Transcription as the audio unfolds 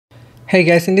Hey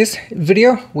guys, in this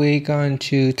video, we're going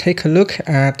to take a look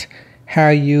at how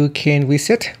you can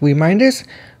reset reminders,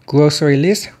 grocery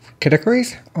list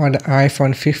categories on the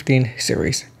iPhone 15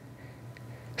 series.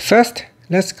 First,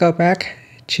 let's go back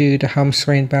to the home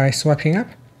screen by swiping up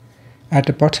at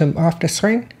the bottom of the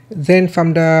screen. Then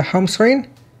from the home screen,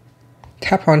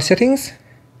 tap on settings.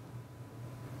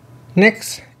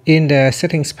 Next, in the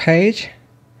settings page,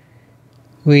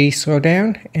 we scroll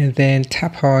down and then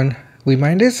tap on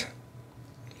reminders.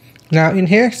 Now in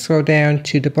here, scroll down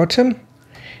to the bottom,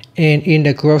 and in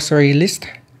the grocery list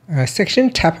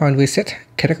section, tap on reset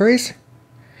categories.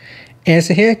 And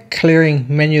so here, clearing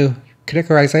menu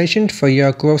categorization for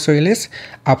your grocery list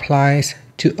applies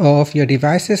to all of your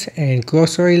devices and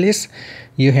grocery lists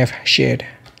you have shared.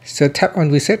 So tap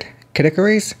on reset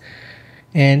categories,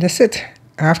 and that's it.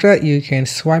 After that, you can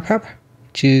swipe up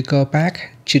to go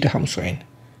back to the home screen.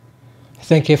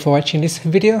 Thank you for watching this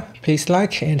video. Please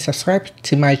like and subscribe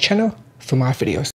to my channel for more videos.